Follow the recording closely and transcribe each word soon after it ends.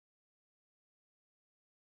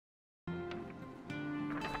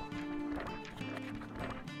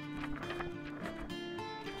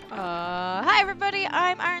Hi everybody,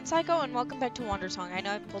 I'm IronPsycho and welcome back to Wandersong. I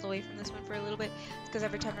know I've pulled away from this one for a little bit. It's because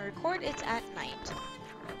every time I record, it's at night.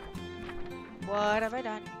 What have I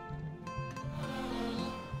done?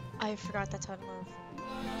 I forgot that's how to move.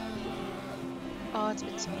 Oh, it's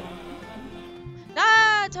been so long.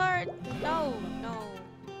 Nah, it's hard! No, no.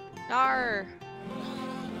 Nar!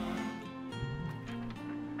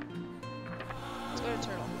 Let's go to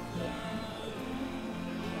Turtle.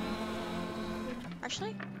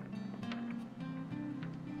 Actually?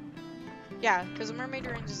 Yeah, because the Mermaid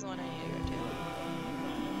Range is the one I need to go to.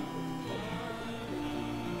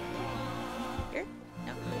 Here?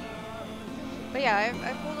 No. But yeah,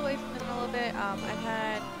 I've pulled away from them a little bit. I've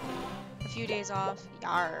had a few days off.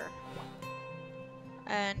 Yar.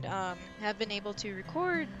 And have been able to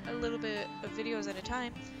record a little bit of videos at a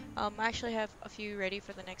time. I actually have a few ready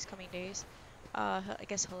for the next coming days. I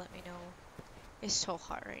guess he'll let me know. It's so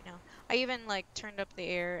hot right now. I even like turned up the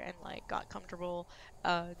air and like got comfortable,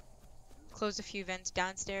 closed a few vents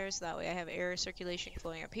downstairs, that way I have air circulation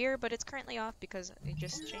flowing up here, but it's currently off because I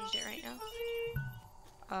just changed it right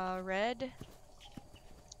now. Red.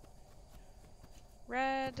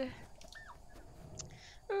 Red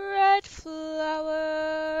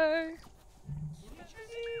flower.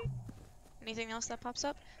 Anything else that pops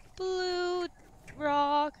up? Blue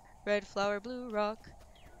rock, red flower, blue rock,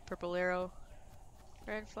 purple arrow.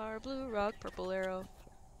 Red flower, blue rock, purple arrow.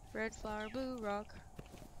 Red flower, blue rock.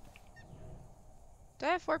 Do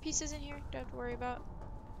I have 4 pieces in here? Do I have to worry about?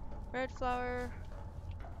 Red flower.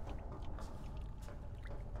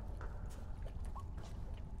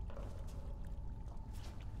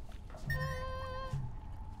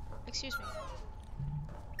 Excuse me.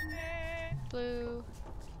 Blue.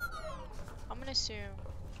 I'm gonna assume.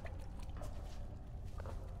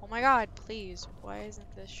 Oh my god, please. Why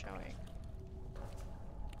isn't this showing?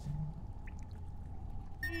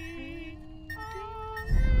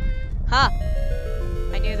 Ha!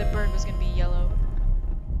 I knew the bird was gonna be yellow.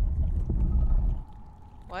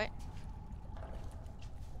 What?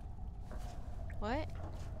 What?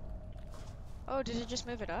 Oh, did it just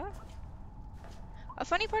move it up? A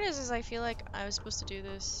funny part is I feel like I was supposed to do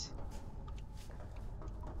this.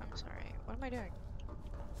 I'm sorry. What am I doing?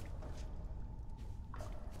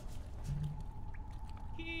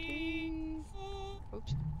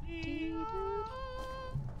 Oops.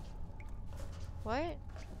 What?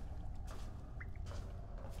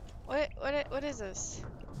 What is this?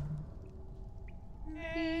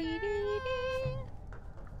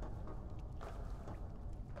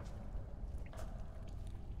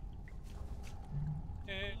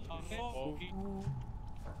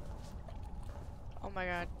 Oh my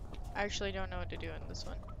god. I actually don't know what to do in this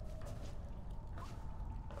one.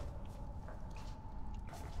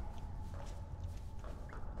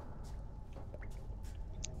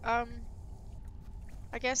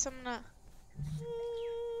 I guess I'm gonna...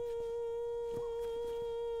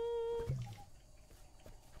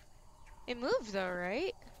 It moved though,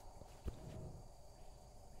 right?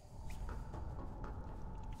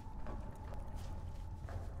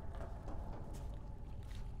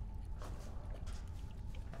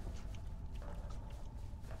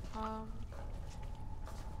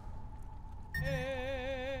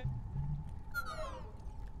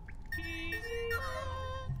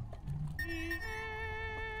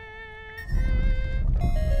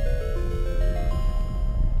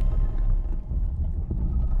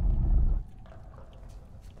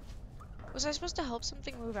 Was I supposed to help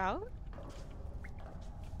something move out?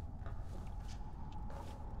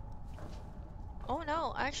 Oh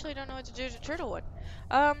no, I actually don't know what to do to Turtlewood.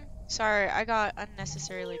 Sorry, I got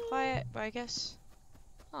unnecessarily quiet, but I guess...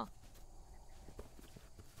 Huh.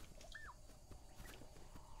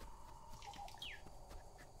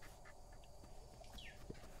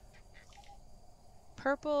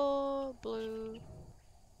 Purple, blue,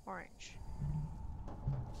 orange.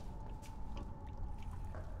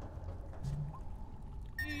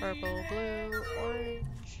 Purple, blue,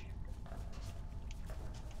 orange.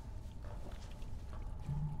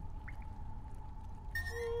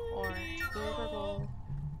 Orange, blue, purple.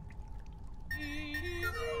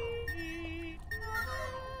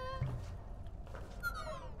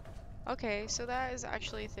 Okay, so that is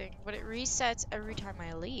actually a thing, but it resets every time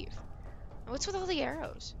I leave. What's with all the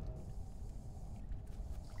arrows?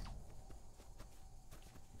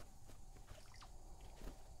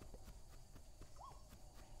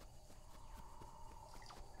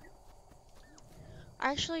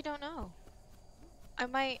 I actually don't know. I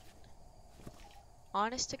might,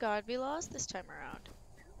 honest to God, be lost this time around.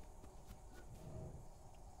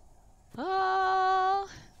 Oh!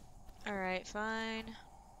 Alright, fine.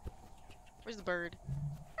 Where's the bird?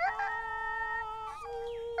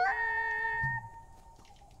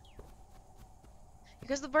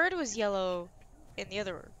 Because the bird was yellow in the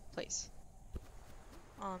other place.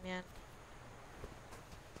 Oh man.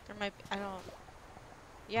 There might be, I don't...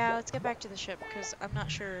 Yeah, let's get back to the ship, because I'm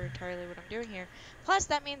not sure entirely what I'm doing here. Plus,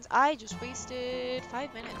 that means I just wasted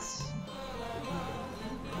 5 minutes.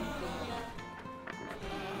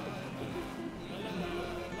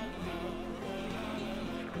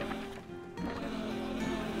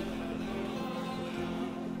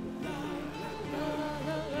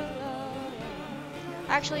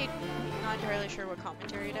 Actually, not entirely sure what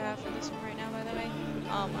commentary to have for this one right now, by the way.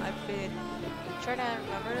 I've been trying to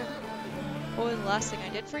remember what was the last thing I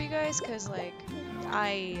did for you guys, because, like,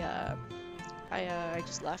 I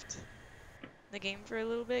just left the game for a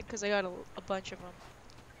little bit, because I got a bunch of them.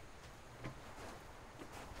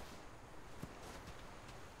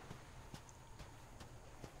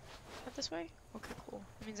 Not this way? Okay, cool.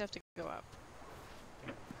 That means I have to go up.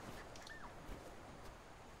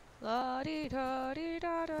 La di da di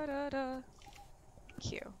da da da da.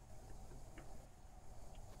 Q.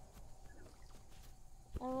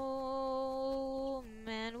 Oh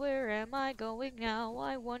man, where am I going now?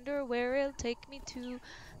 I wonder where it'll take me to.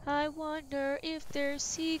 I wonder if there's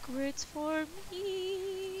secrets for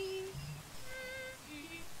me.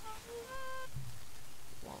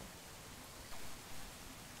 Whoa.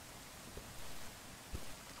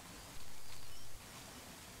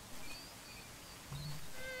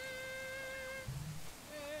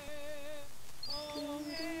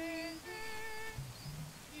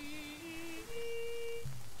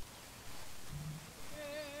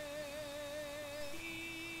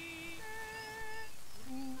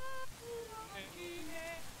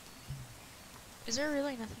 Is there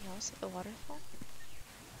really nothing else at the waterfall?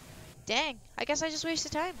 Dang, I guess I just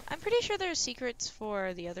wasted time. I'm pretty sure there's secrets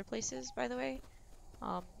for the other places, by the way.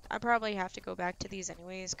 I probably have to go back to these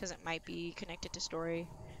anyways, because it might be connected to story.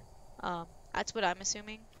 That's what I'm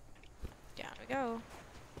assuming. Down we go.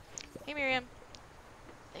 Hey, Miriam.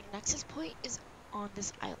 The Nexus point is on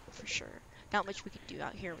this island for sure. Not much we can do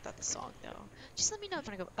out here without the song, though. Just let me know if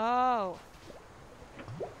I go. Oh.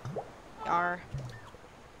 Yar.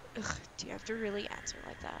 Ugh, do you have to really answer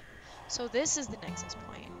like that? So this is the Nexus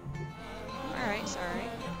point. Alright, sorry.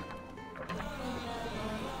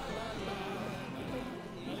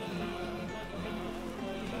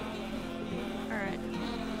 Alright.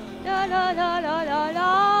 La la la la la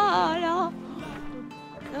la la.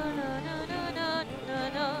 Na na na na na na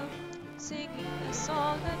na. Singing a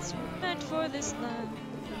song that's meant for this land.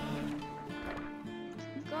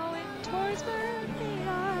 Going towards where we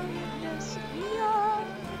are. Yes, we are.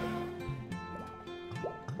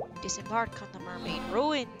 Disembark on the mermaid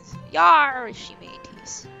ruins. Yar, she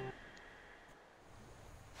mateys.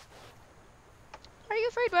 Are you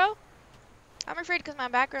afraid, bro? I'm afraid because my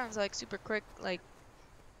background's like super quick. Like,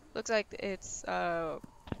 looks like it's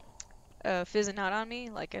fizzing out on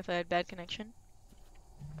me. Like if I had bad connection.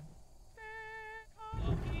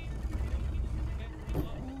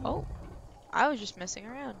 Oh, I was just messing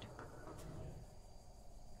around.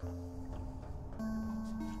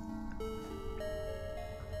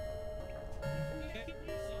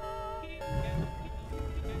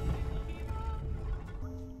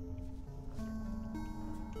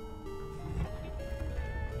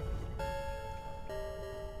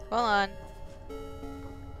 Hold on.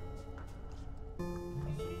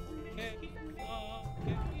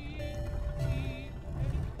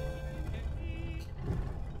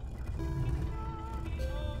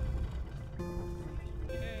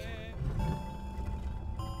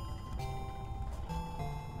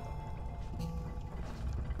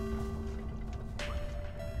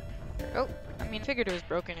 Oh, I mean, I figured it was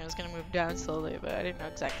broken. It was gonna move down slowly, but I didn't know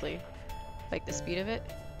exactly, like, the speed of it.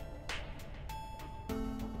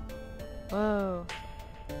 Whoa.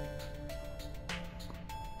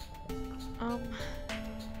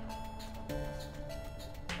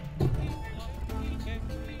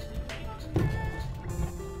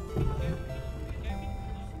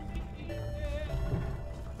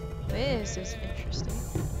 This is interesting.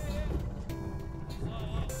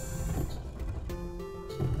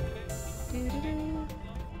 Doo-doo-doo.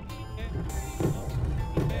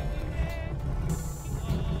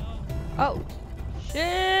 Oh,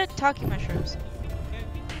 shit! Talking mushrooms.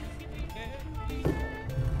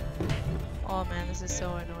 Oh man, this is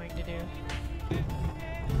so annoying to do.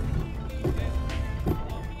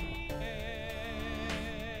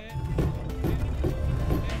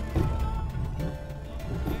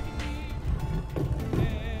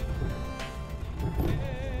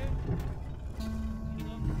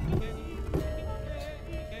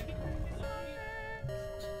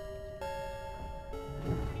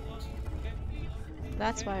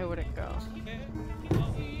 That's why I wouldn't go.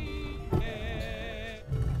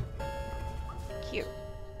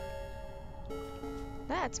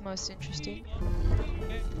 That's most interesting.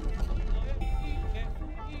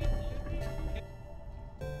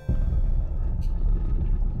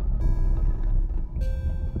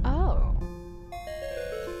 Oh.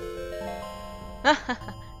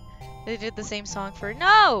 They did the same song for—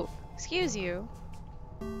 No! Excuse you.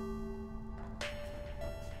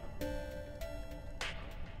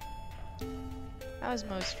 That was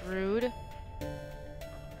most rude.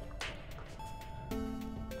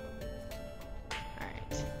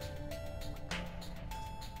 Alright.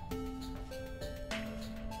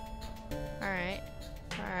 Alright.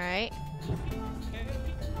 Alright.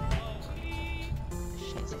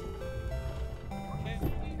 Shit.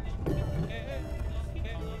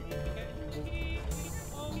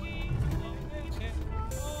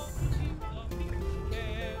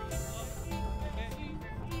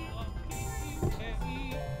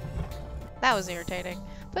 That was irritating.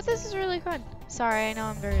 But this is really fun. Sorry, I know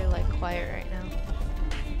I'm very, like, quiet right now.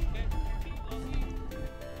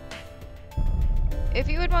 If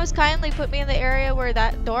you would most kindly put me in the area where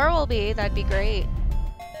that door will be, that'd be great.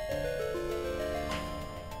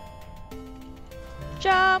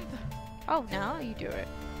 Jump! Oh, now you do it.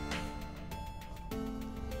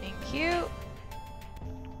 Thank you.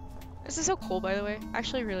 This is so cool, by the way. I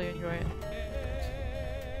actually really enjoy it.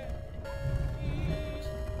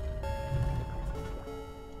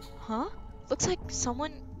 Huh? Looks like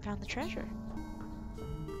someone found the treasure.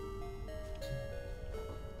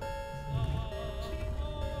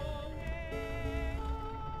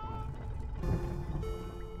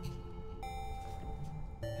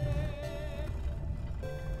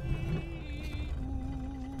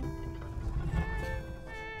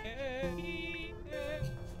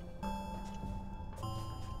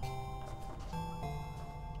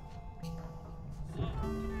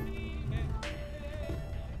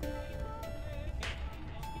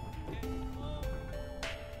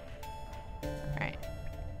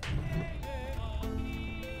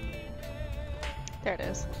 There it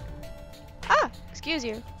is. Ah! Excuse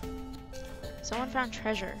you. Someone found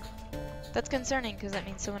treasure. That's concerning because that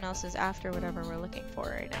means someone else is after whatever we're looking for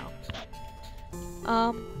right now.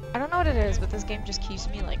 I don't know what it is, but this game just keeps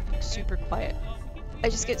me like super quiet. I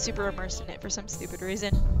just get super immersed in it for some stupid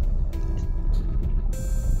reason.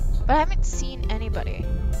 But I haven't seen anybody.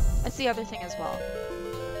 That's the other thing as well.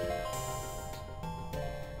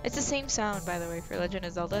 It's the same sound, by the way, for Legend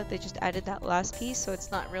of Zelda. They just added that last piece, so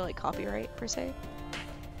it's not really copyright, per se.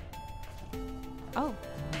 Oh.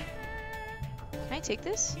 Can I take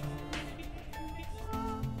this?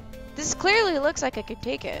 This clearly looks like I could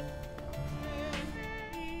take it.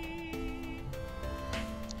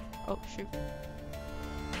 Oh, shoot.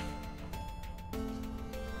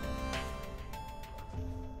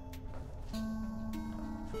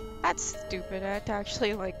 That's stupid. I had to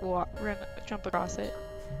actually, like, jump across it.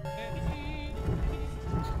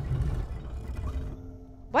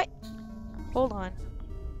 What? Hold on.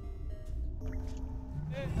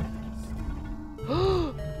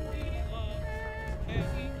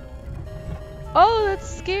 Oh, that's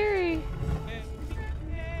scary.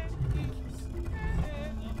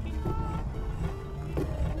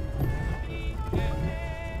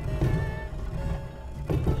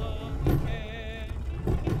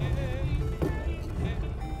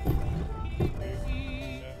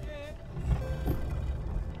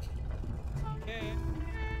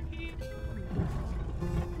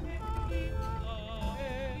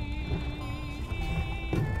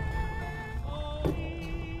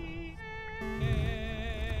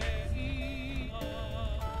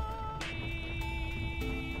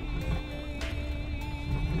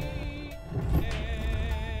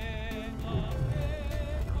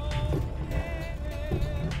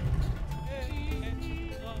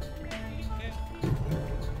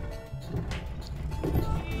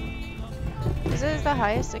 Is this the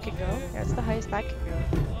highest it can go? Yeah, it's the highest that can go.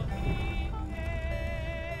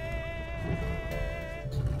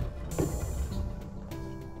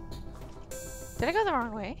 Did I go the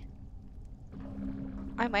wrong way?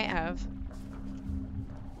 I might have.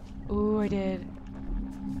 Ooh, I did.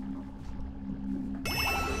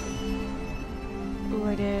 Ooh,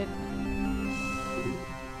 I did.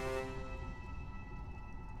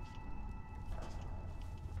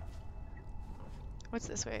 What's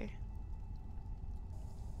this way?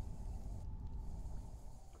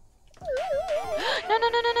 No, no,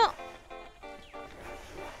 no, no, no!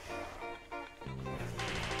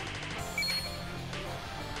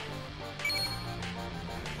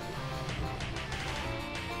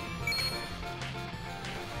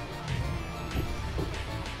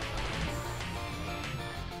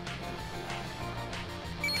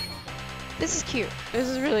 This is cute. This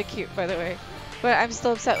is really cute, by the way. But I'm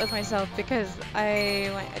still upset with myself because I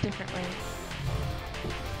went a different way.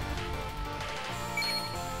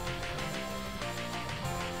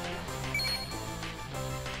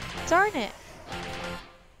 Darn it!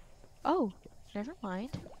 Oh, never mind.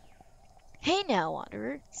 Hey now,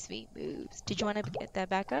 Wanderer. Sweet moves. Did you want to get that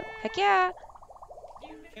back up? Heck yeah!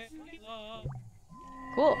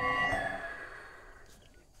 Cool.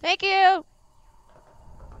 Thank you!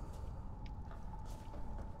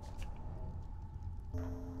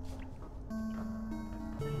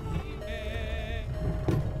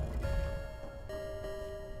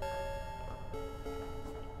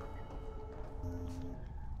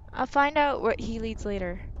 I'll find out what he leads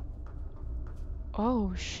later.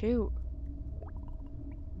 Oh, shoot.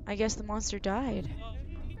 I guess the monster died.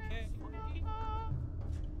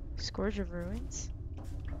 Scourge of Ruins?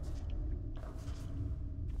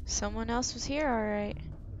 Someone else was here, alright.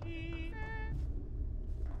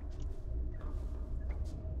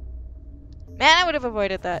 Man, I would have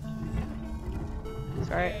avoided that.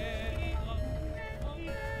 Sorry.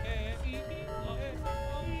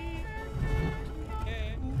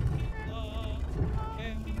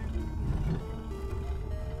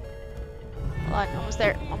 Hold on, almost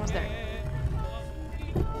there, almost there.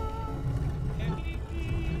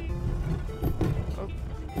 Oh.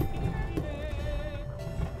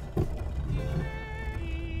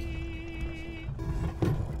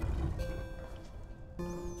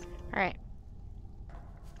 Alright.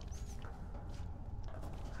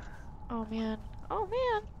 Oh man. Oh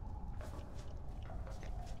man.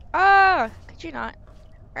 Ah! Could you not?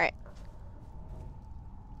 Alright.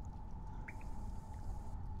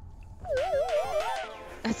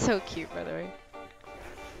 That's so cute, by the way.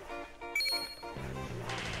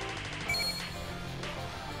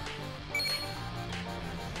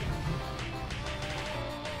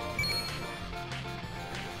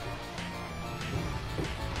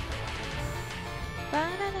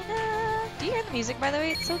 Ba-na-na-na. Do you hear the music, by the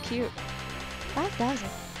way? It's so cute. 5,000.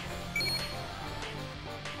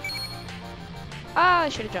 Ah, I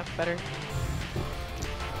should have jumped better.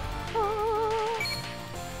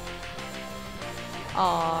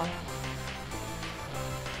 Aww.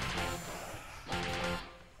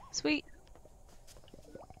 Sweet.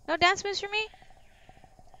 No dance moves for me?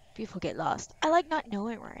 People get lost. I like not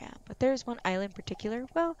knowing where I am, but there's one island in particular.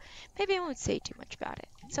 Well, maybe I won't say too much about it.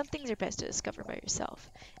 Some things are best to discover by yourself.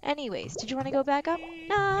 Anyways, did you want to go back up?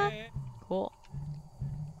 Nah. Cool.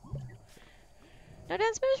 No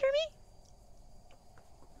dance moves for me?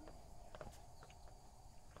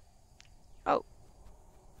 Oh.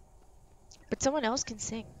 But someone else can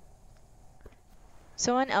sing.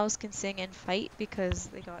 Someone else can sing and fight because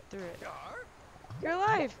they got through it. You're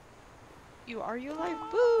alive! Are you alive?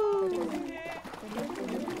 Boo!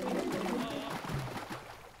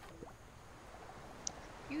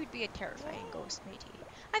 You'd be a terrifying ghost, matey.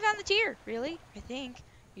 I found the tear! Really? I think.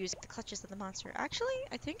 Using the clutches of the monster. Actually,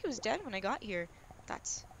 I think it was dead when I got here.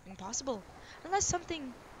 That's impossible. Unless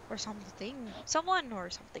someone or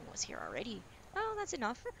something was here already. Oh, that's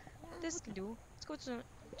enough. This can do. Let's go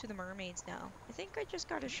to the mermaids now. I think I just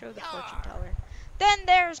gotta show the fortune teller. Then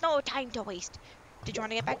there's no time to waste. Did you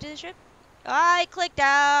want to get back to the ship? I clicked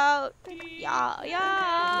out. Yeah,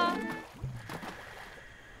 yeah.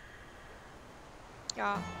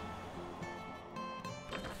 Yeah.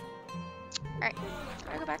 Alright,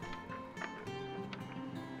 gotta go back.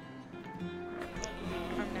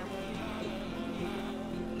 No.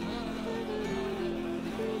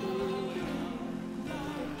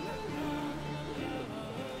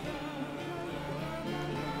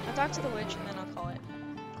 I'll talk to the witch and then I'll call it.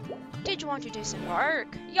 Did you want to disembark?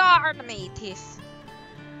 Yarn mateys.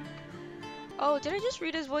 Oh, did I just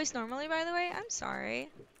read his voice normally, by the way? I'm sorry.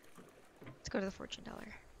 Let's go to the fortune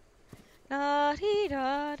teller. Da dee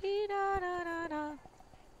da dee da da da da.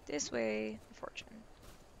 This way, the fortune.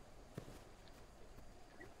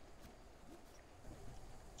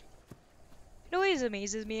 It always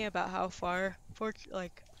amazes me about how far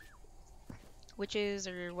witches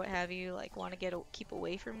or what have you want to keep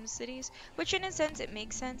away from cities, which in a sense it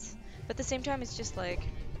makes sense, but at the same time it's just like,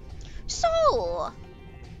 so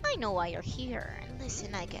I know why you're here, and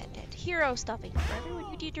listen, I get it. Hero stopping for everyone.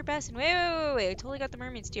 You did your best, and wait, I totally got the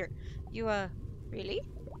mermaid's tear. You really?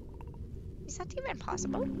 Is that even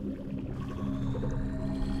possible?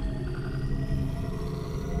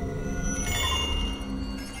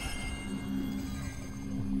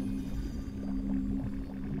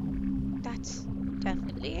 That's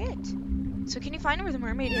definitely it. So can you find where the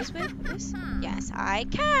mermaid is with this? Yes, I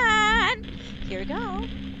can! Here we go.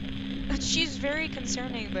 She's very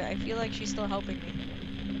concerning, but I feel like she's still helping me.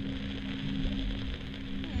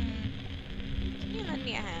 lend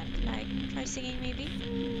me a hand. Like, try singing maybe?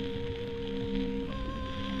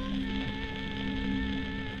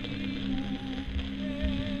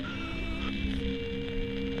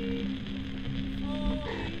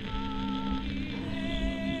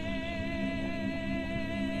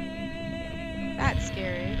 That's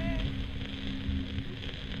scary.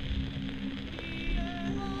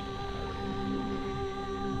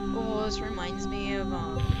 Oh, this reminds me of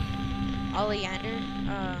Oleander.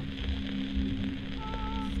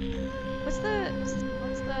 What's the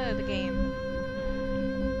game?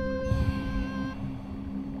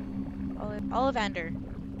 Ollivander.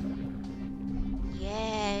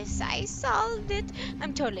 Yes, I solved it.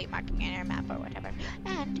 I'm totally marking it on a map or whatever.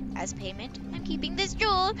 And as payment, I'm keeping this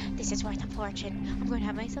jewel. This is worth a fortune. I'm going to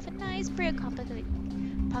have myself a nice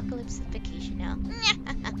pre-apocalypse vacation now.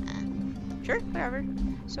 Sure, whatever.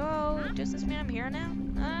 So, does this mean I'm here now?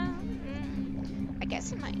 I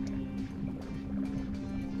guess it might.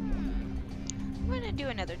 I'm gonna do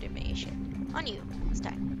another divination on you this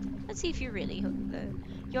time. Let's see if you're really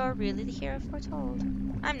the hero foretold.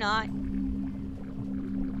 I'm not.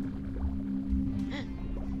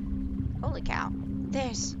 Holy cow!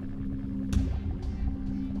 There's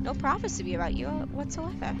no prophecy about you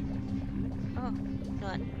whatsoever. Oh,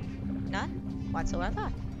 none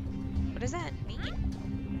whatsoever. What does that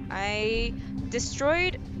mean? I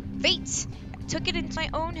destroyed fate. Took it into my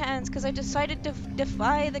own hands because I decided to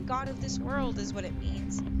defy the god of this world is what it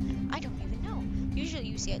means. I don't even know. Usually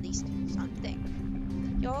you see at least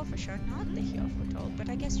something. You're for sure not the hero foretold, but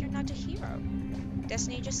I guess you're not a hero.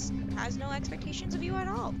 Destiny just has no expectations of you at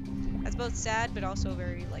all. That's both sad but also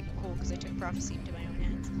very like cool because I took prophecy into my own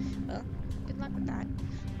hands. Well, good luck with that.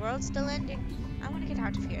 World's still ending. I want to get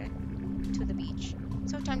out of here. To the beach.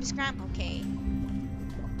 So time to scram, okay?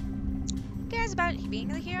 Who cares about being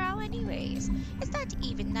the hero anyways? It's not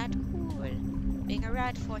even that cool. Being a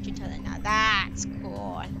rad fortune teller, now that's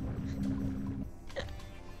cool.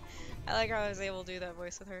 I like how I was able to do that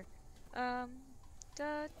voice with her. Da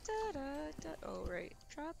da da da. Oh right.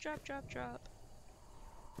 Drop, drop, drop, drop.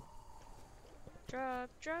 Drop,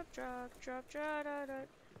 drop, drop, drop, drop, da da.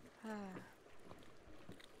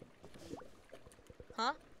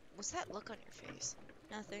 Huh? What's that look on your face?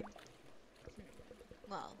 Nothing.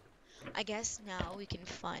 Well, I guess now we can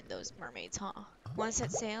find those mermaids, huh? Want to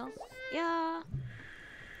set sail? Yeah.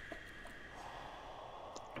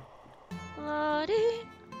 Loading.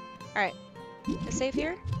 Alright. Is save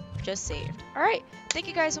here? Just saved. Alright. Thank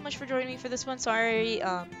you guys so much for joining me for this one. Sorry,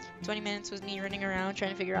 20 minutes was me running around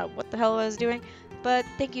trying to figure out what the hell I was doing. But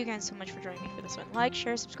thank you guys so much for joining me for this one. Like,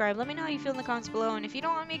 share, subscribe. Let me know how you feel in the comments below. And if you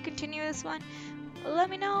don't want me to continue this one,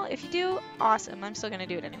 let me know. If you do, awesome. I'm still gonna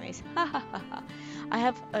do it anyways. Ha ha ha ha. I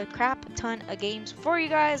have a crap ton of games for you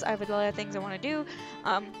guys. I have a lot of things I want to do.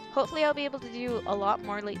 Hopefully I'll be able to do a lot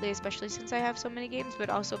more lately, especially since I have so many games,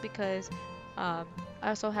 but also because I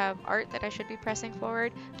also have art that I should be pressing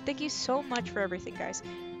forward. Thank you so much for everything, guys.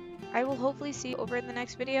 I will hopefully see you over in the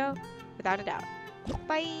next video, without a doubt.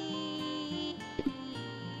 Bye!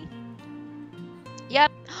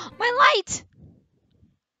 Yep, my light!